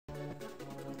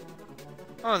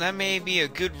Oh, that may be a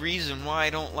good reason why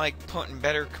I don't like putting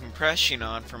better compression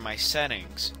on for my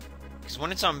settings. Because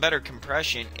when it's on better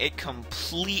compression, it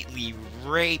completely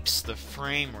rapes the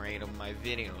frame rate of my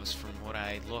videos from what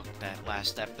I looked at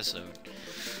last episode.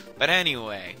 But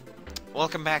anyway,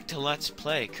 welcome back to Let's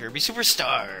Play Kirby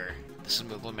Superstar. This is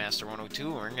Milky Master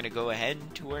 102, we're going to go ahead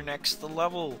to our next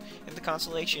level in the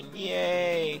constellation.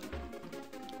 Yay!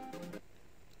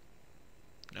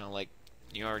 No, like,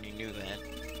 you already knew that.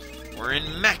 We're in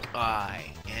Mecheye,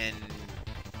 and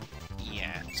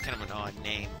yeah, it's kind of an odd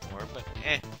name for it, but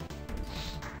eh.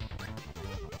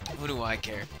 Who do I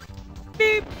care?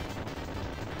 Beep!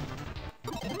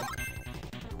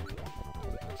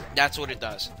 That's what it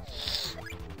does.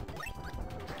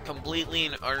 Completely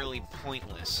and utterly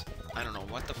pointless. I don't know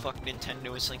what the fuck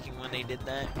Nintendo was thinking when they did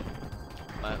that,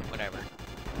 but whatever.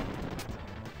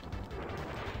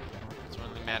 Doesn't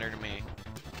really matter to me.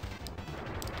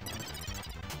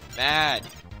 Bad!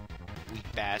 Weak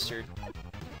bastard. What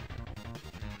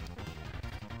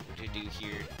do I do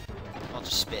here? I'll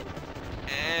just spit.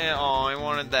 Oh, I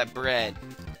wanted that bread.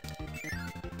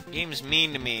 Game's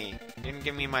mean to me. Didn't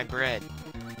give me my bread.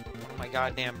 I want my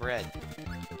goddamn bread.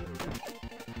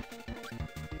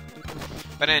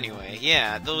 But anyway,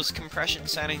 yeah, those compression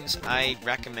settings I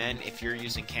recommend if you're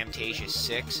using Camtasia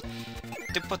 6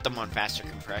 to put them on faster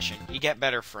compression. You get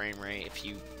better frame rate if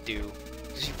you do.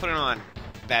 Because you put it on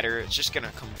better, it's just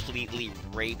gonna completely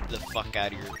rape the fuck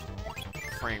out of your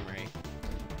frame rate.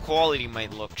 Quality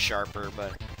might look sharper,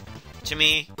 but to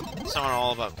me, it's not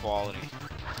all about quality.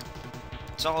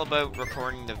 It's all about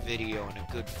recording the video in a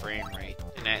good frame rate,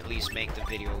 and at least make the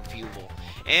video viewable.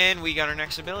 And we got our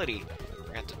next ability. I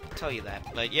forgot to tell you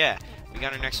that, but yeah, we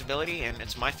got our next ability, and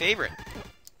it's my favorite.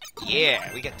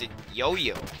 Yeah, we get the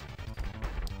yo-yo.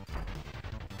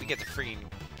 We get to freaking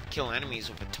kill enemies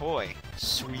with a toy.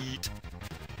 Sweet.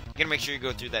 You gotta make sure you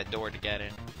go through that door to get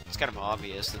in. It's kind of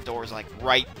obvious. The door's like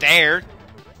right there.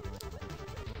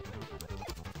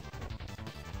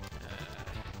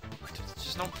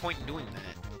 There's no point in doing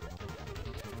that.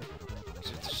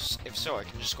 So if so, I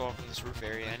can just go up in this roof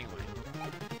area anyway.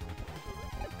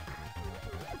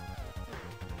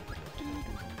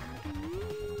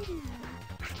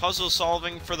 Puzzle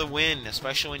solving for the win,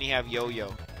 especially when you have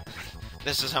yo-yo.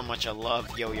 This is how much I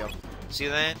love yo-yo. See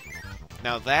that?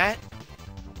 Now that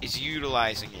is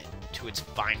utilizing it to its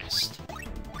finest.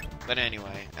 But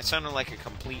anyway, I sounded like a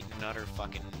complete and utter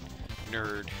fucking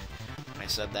nerd when I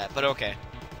said that, but okay.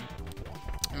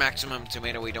 Maximum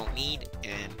tomato we don't need,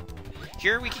 and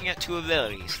here we can get two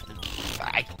abilities.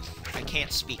 I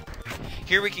can't speak.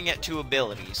 Here we can get two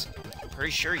abilities. I'm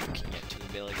pretty sure you can get two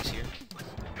abilities here.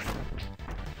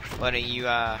 But you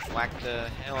whack the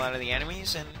hell out of the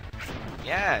enemies, and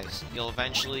yeah, you'll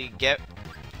eventually get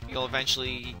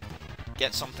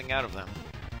something out of them.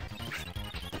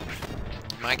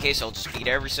 In my case, I'll just beat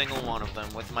every single one of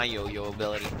them with my yo-yo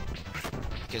ability.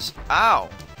 Because, ow!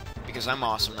 Because I'm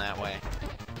awesome that way.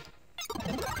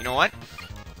 You know what?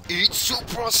 Eat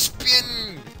Super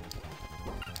Spin!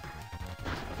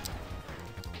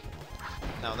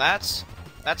 Now that's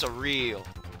a real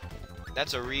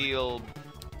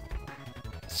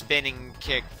spinning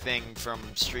kick thing from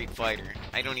Street Fighter.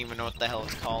 I don't even know what the hell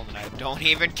it's called, and I don't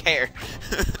even care.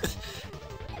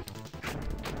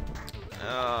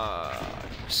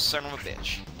 You son of a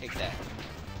bitch. Take that.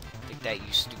 Take that,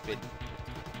 you stupid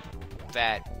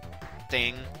fat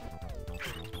thing.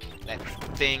 That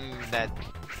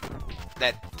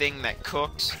thing that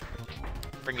cooks.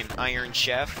 Friggin' Iron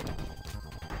Chef.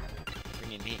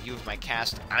 Friggin' hit you with my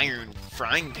cast iron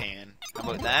frying pan. How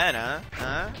about that,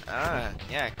 huh?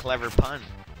 Yeah, clever pun.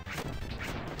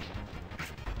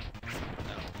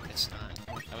 No, it's not.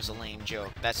 That was a lame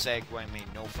joke. That segue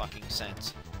made no fucking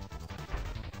sense.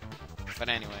 But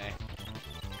anyway.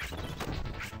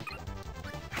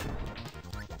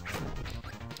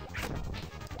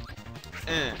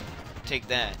 Take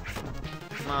that.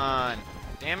 Come on.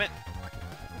 Damn it.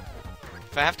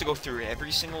 If I have to go through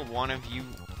every single one of you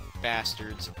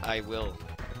bastards, I will.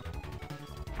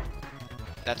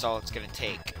 That's all it's gonna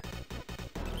take.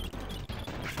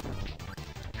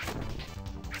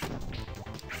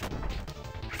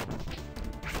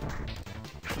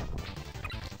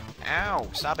 Ow!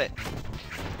 Stop it!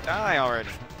 Die already!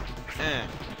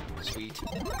 Sweet.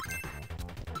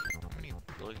 How many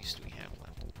abilities do we have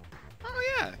left? Oh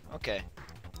yeah! Okay.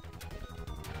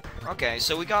 Okay,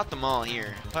 so we got them all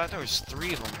here. I thought there was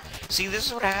 3 of them. See, this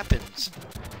is what happens.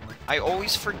 I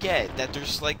always forget that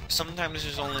there's like, sometimes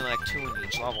there's only like 2 in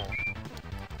each level.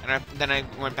 And then I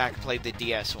went back and played the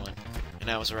DS one, and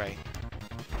I was right.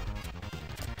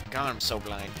 God, I'm so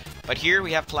blind. But here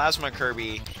we have Plasma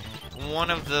Kirby,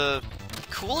 one of the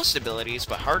coolest abilities,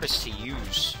 but hardest to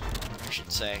use, I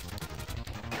should say.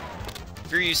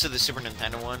 If you're used to the Super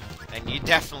Nintendo one, then you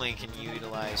definitely can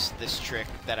utilize this trick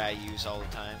that I use all the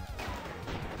time.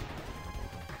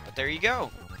 But there you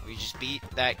go. We just beat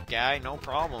that guy, no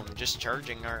problem. Just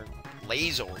charging our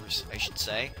lasers, I should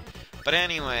say. But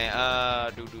anyway,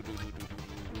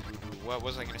 what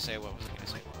was I gonna say?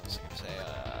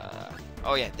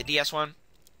 Oh yeah, the DS one.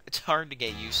 It's hard to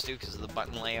get used to because of the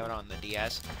button layout on the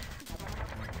DS.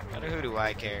 But who do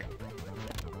I care?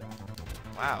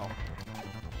 Wow.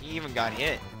 He even got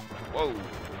hit. Whoa.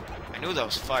 I knew that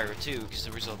was fire too because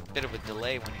there was a bit of a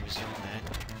delay when he was doing that.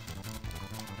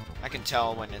 I can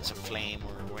tell when it's a flame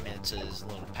or when it's his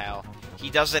little pal. He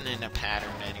does it in a pattern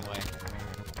anyway.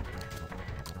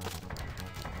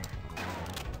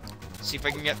 See if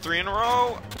I can get 3 in a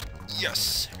row.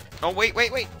 Yes. Oh, wait.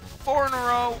 4 in a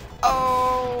row.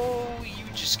 Oh, you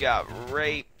just got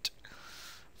raped.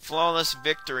 Flawless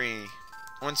victory.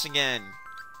 Once again.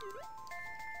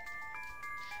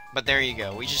 But there you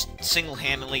go. We just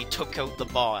single-handedly took out the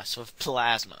boss with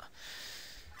Plasma.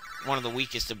 One of the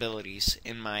weakest abilities,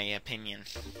 in my opinion.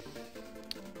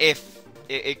 If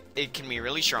it can be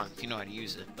really strong if you know how to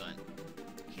use it, but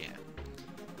yeah,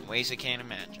 in ways I can't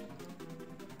imagine.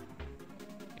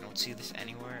 You don't see this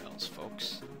anywhere else,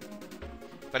 folks.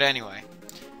 But anyway,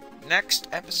 next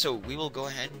episode we will go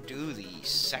ahead and do the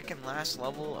second last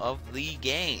level of the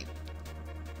game,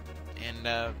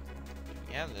 and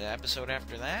yeah, the episode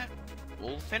after that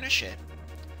we'll finish it.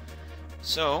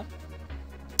 So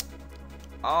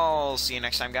I'll see you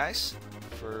next time, guys,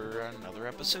 for another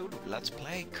episode of Let's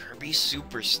Play Kirby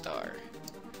Superstar.